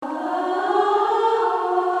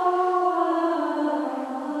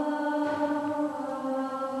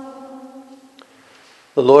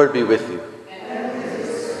The Lord be with you.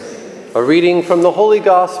 A reading from the Holy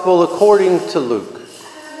Gospel according to Luke.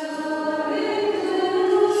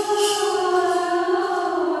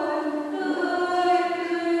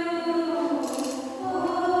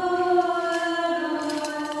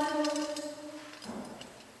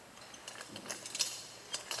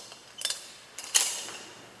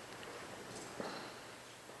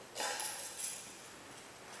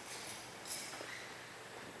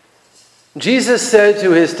 Jesus said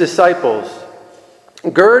to his disciples,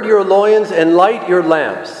 "Gird your loins and light your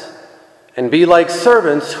lamps, and be like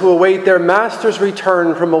servants who await their master's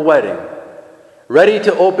return from a wedding, ready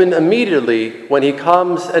to open immediately when he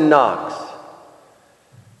comes and knocks.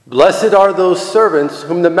 Blessed are those servants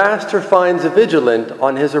whom the master finds vigilant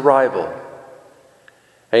on his arrival.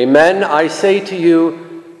 Amen, I say to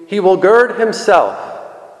you, he will gird himself,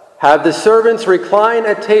 have the servants recline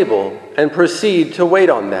at table, and proceed to wait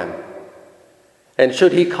on them. And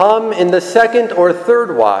should he come in the second or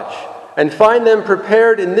third watch and find them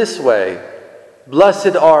prepared in this way,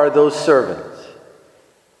 blessed are those servants.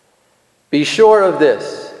 Be sure of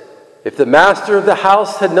this, if the master of the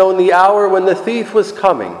house had known the hour when the thief was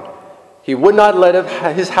coming, he would not let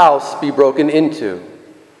his house be broken into.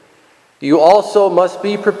 You also must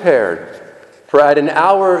be prepared, for at an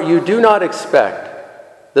hour you do not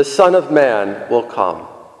expect, the Son of Man will come."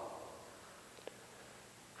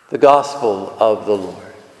 The Gospel of the Lord.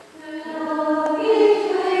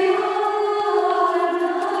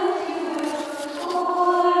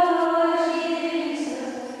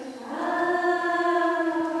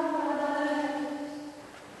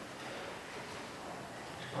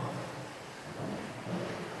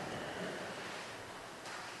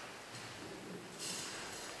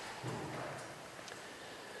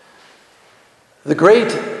 The great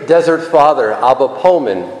desert father Abba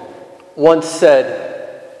Pullman once said,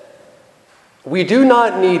 "We do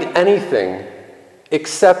not need anything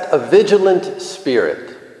except a vigilant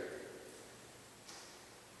spirit."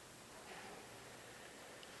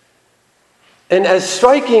 And as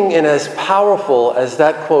striking and as powerful as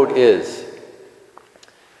that quote is,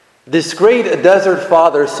 this great desert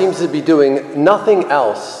father seems to be doing nothing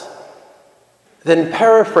else than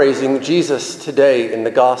paraphrasing Jesus today in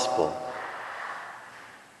the gospel.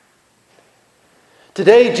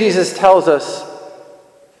 Today, Jesus tells us,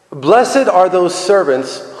 "Blessed are those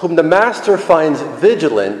servants whom the master finds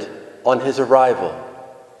vigilant on his arrival."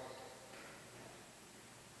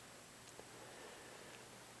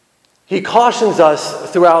 He cautions us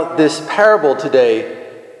throughout this parable today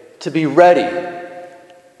to be ready,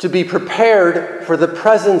 to be prepared for the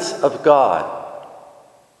presence of God,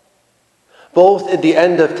 both at the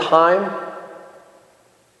end of time,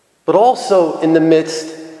 but also in the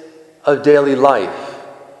midst of daily life.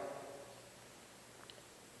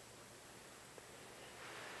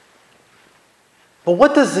 But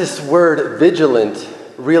what does this word vigilant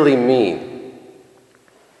really mean?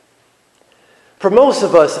 For most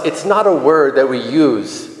of us, it's not a word that we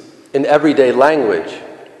use in everyday language.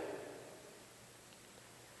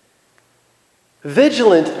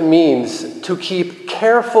 Vigilant means to keep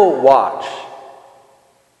careful watch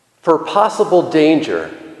for possible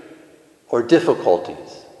danger or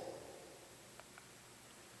difficulties.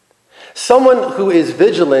 Someone who is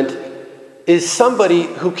vigilant is somebody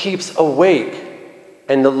who keeps awake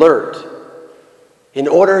and alert in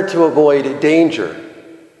order to avoid danger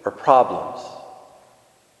or problems.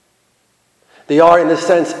 They are, in a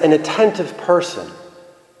sense, an attentive person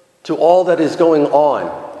to all that is going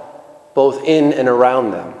on, both in and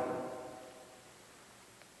around them.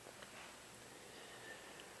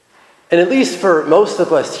 And at least for most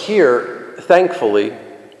of us here, thankfully,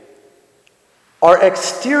 our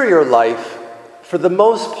exterior life, for the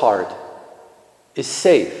most part, is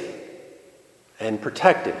safe and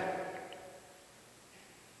protected.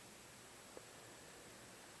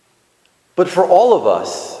 But for all of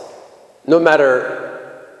us, no matter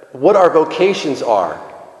what our vocations are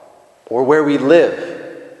or where we live,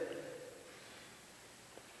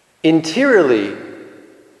 interiorly,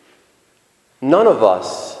 none of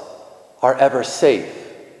us are ever safe.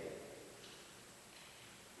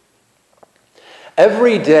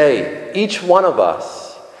 Every day, each one of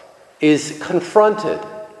us is confronted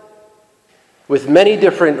with many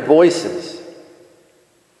different voices,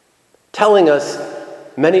 telling us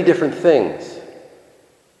many different things.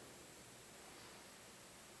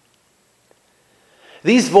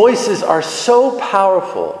 These voices are so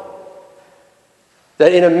powerful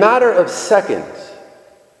that in a matter of seconds,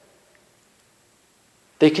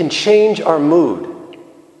 they can change our mood,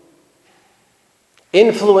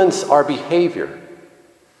 influence our behavior,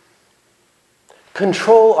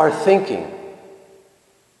 control our thinking,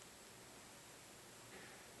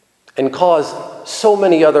 and cause so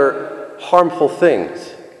many other harmful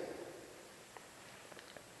things.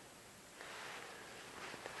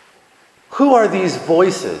 Who are these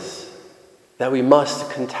voices that we must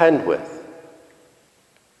contend with?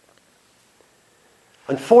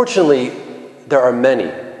 Unfortunately, there are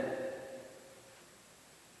many.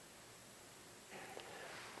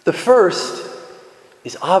 The first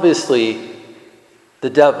is obviously the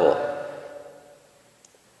devil.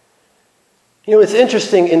 You know, it's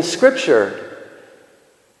interesting, in Scripture,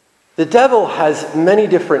 the devil has many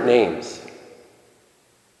different names.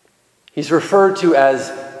 He's referred to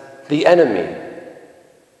as the enemy,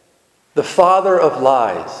 the father of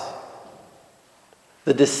lies,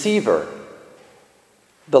 the deceiver,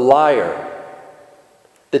 the liar,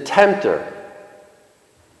 the tempter,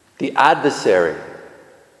 the adversary,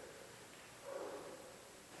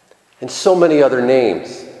 and so many other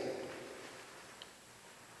names.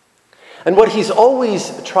 And what he's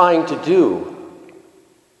always trying to do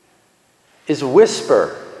is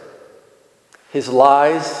whisper his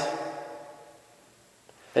lies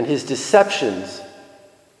and his deceptions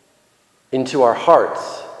into our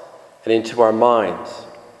hearts and into our minds.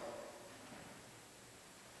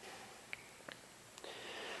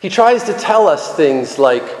 He tries to tell us things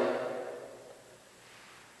like,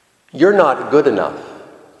 "You're not good enough.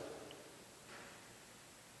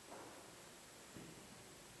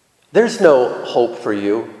 There's no hope for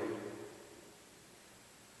you.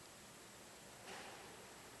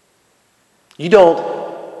 You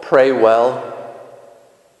don't pray well.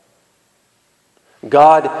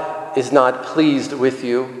 God is not pleased with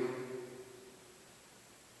you.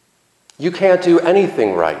 You can't do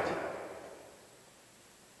anything right."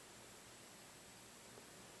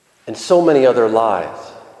 And so many other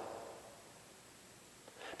lies.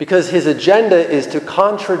 Because his agenda is to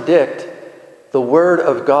contradict the Word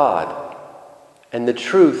of God and the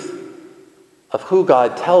truth of who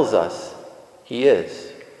God tells us He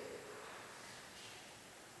is.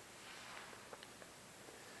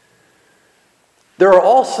 There are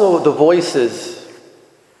also the voices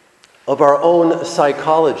of our own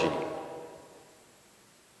psychology,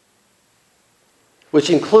 which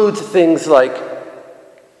includes things like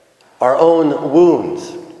our own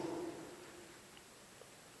wounds,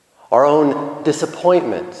 our own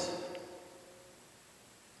disappointments,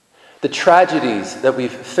 the tragedies that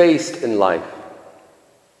we've faced in life.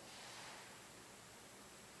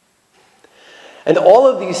 And all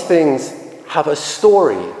of these things have a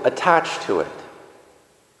story attached to it,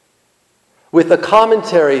 with a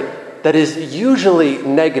commentary that is usually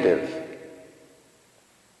negative,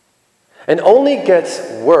 and only gets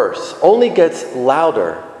worse, only gets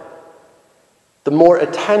louder, the more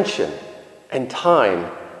attention and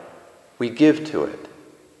time we give to it.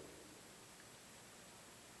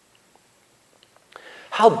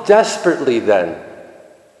 How desperately, then,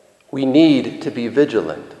 we need to be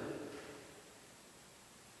vigilant.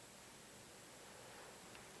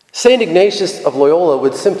 St. Ignatius of Loyola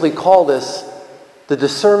would simply call this the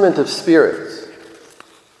discernment of spirits.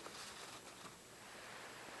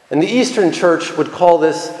 And the Eastern Church would call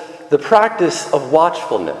this the practice of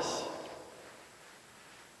watchfulness.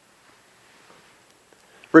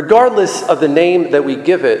 Regardless of the name that we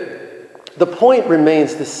give it, the point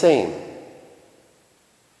remains the same.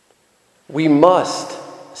 We must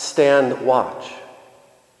stand watch,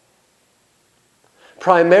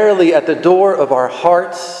 primarily at the door of our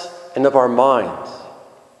hearts and of our minds.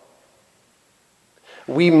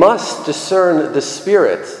 We must discern the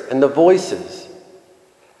spirits and the voices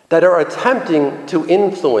that are attempting to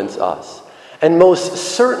influence us, and most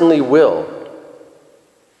certainly will,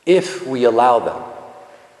 if we allow them.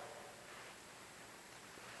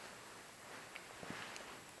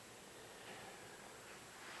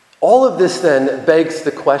 All of this then begs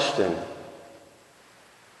the question,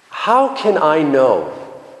 how can I know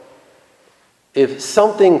if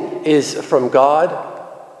something is from God,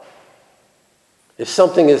 if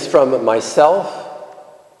something is from myself,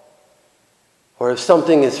 or if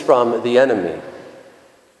something is from the enemy?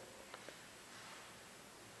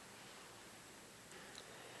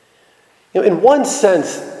 You know, in one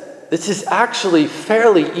sense, this is actually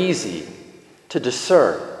fairly easy to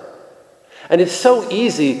discern. And it's so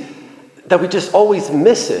easy that we just always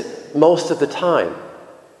miss it most of the time.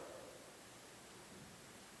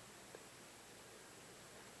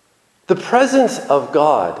 The presence of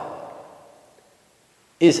God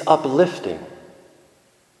is uplifting.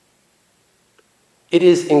 It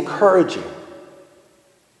is encouraging.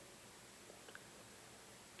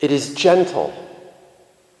 It is gentle.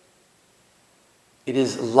 It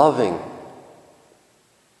is loving.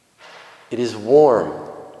 It is warm.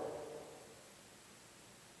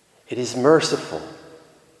 It is merciful.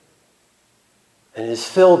 And it is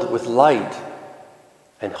filled with light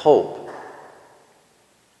and hope.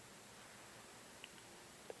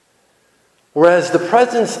 Whereas the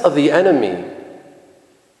presence of the enemy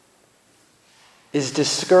is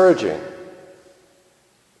discouraging.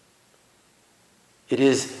 It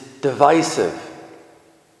is divisive.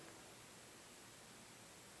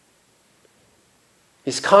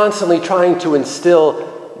 He's constantly trying to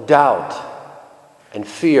instill doubt and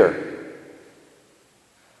fear.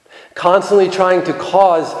 Constantly trying to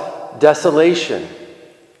cause desolation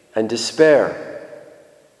and despair.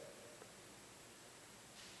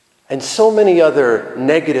 And so many other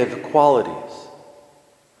negative qualities.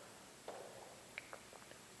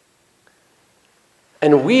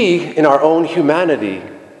 And we, in our own humanity,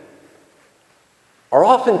 are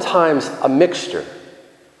oftentimes a mixture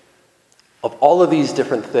of all of these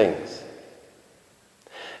different things.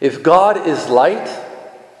 If God is light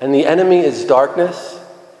and the enemy is darkness,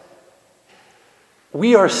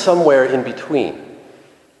 we are somewhere in between.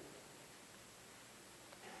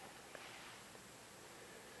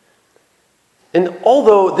 And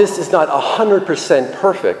although this is not 100%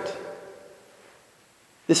 perfect,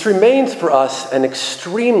 this remains for us an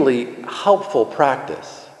extremely helpful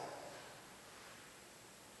practice.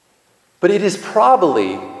 But it is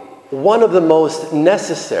probably one of the most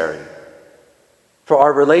necessary for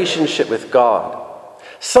our relationship with God,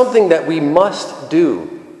 something that we must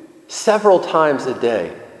do several times a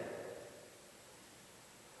day.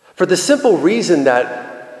 For the simple reason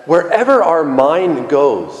that wherever our mind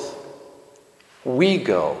goes, we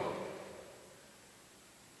go.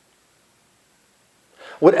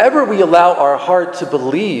 Whatever we allow our heart to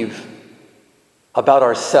believe about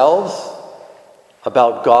ourselves,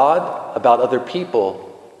 about God, about other people,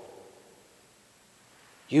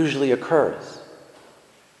 usually occurs.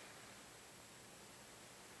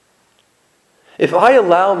 If I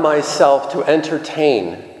allow myself to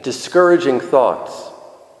entertain discouraging thoughts,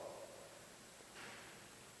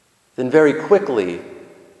 then very quickly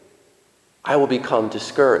I will become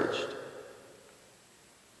discouraged.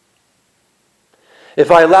 If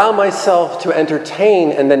I allow myself to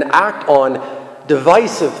entertain and then act on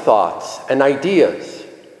divisive thoughts and ideas,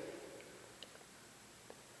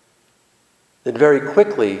 then very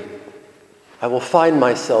quickly I will find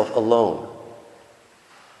myself alone.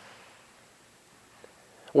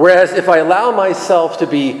 Whereas if I allow myself to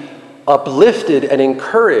be uplifted and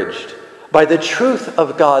encouraged by the truth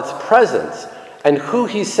of God's presence and who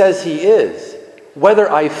He says He is, whether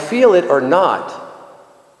I feel it or not,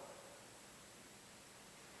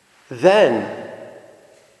 then,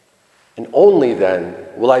 and only then,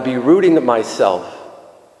 will I be rooting myself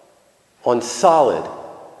on solid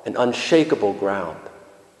and unshakable ground.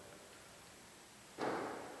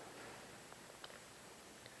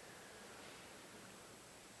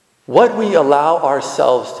 What we allow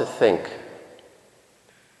ourselves to think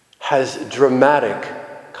has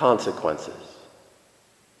dramatic consequences,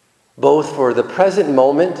 both for the present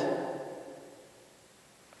moment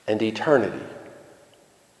and eternity.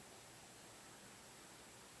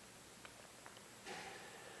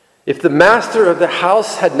 If the master of the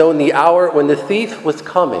house had known the hour when the thief was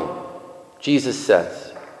coming, Jesus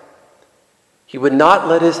says, he would not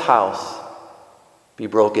let his house be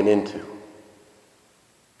broken into.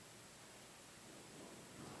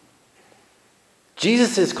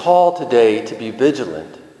 Jesus' call today to be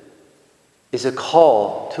vigilant is a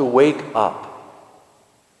call to wake up,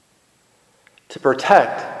 to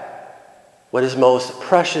protect what is most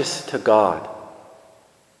precious to God,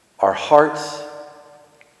 our hearts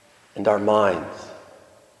and our minds.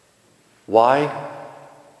 Why?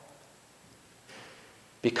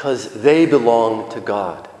 Because they belong to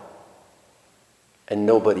God and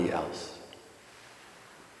nobody else.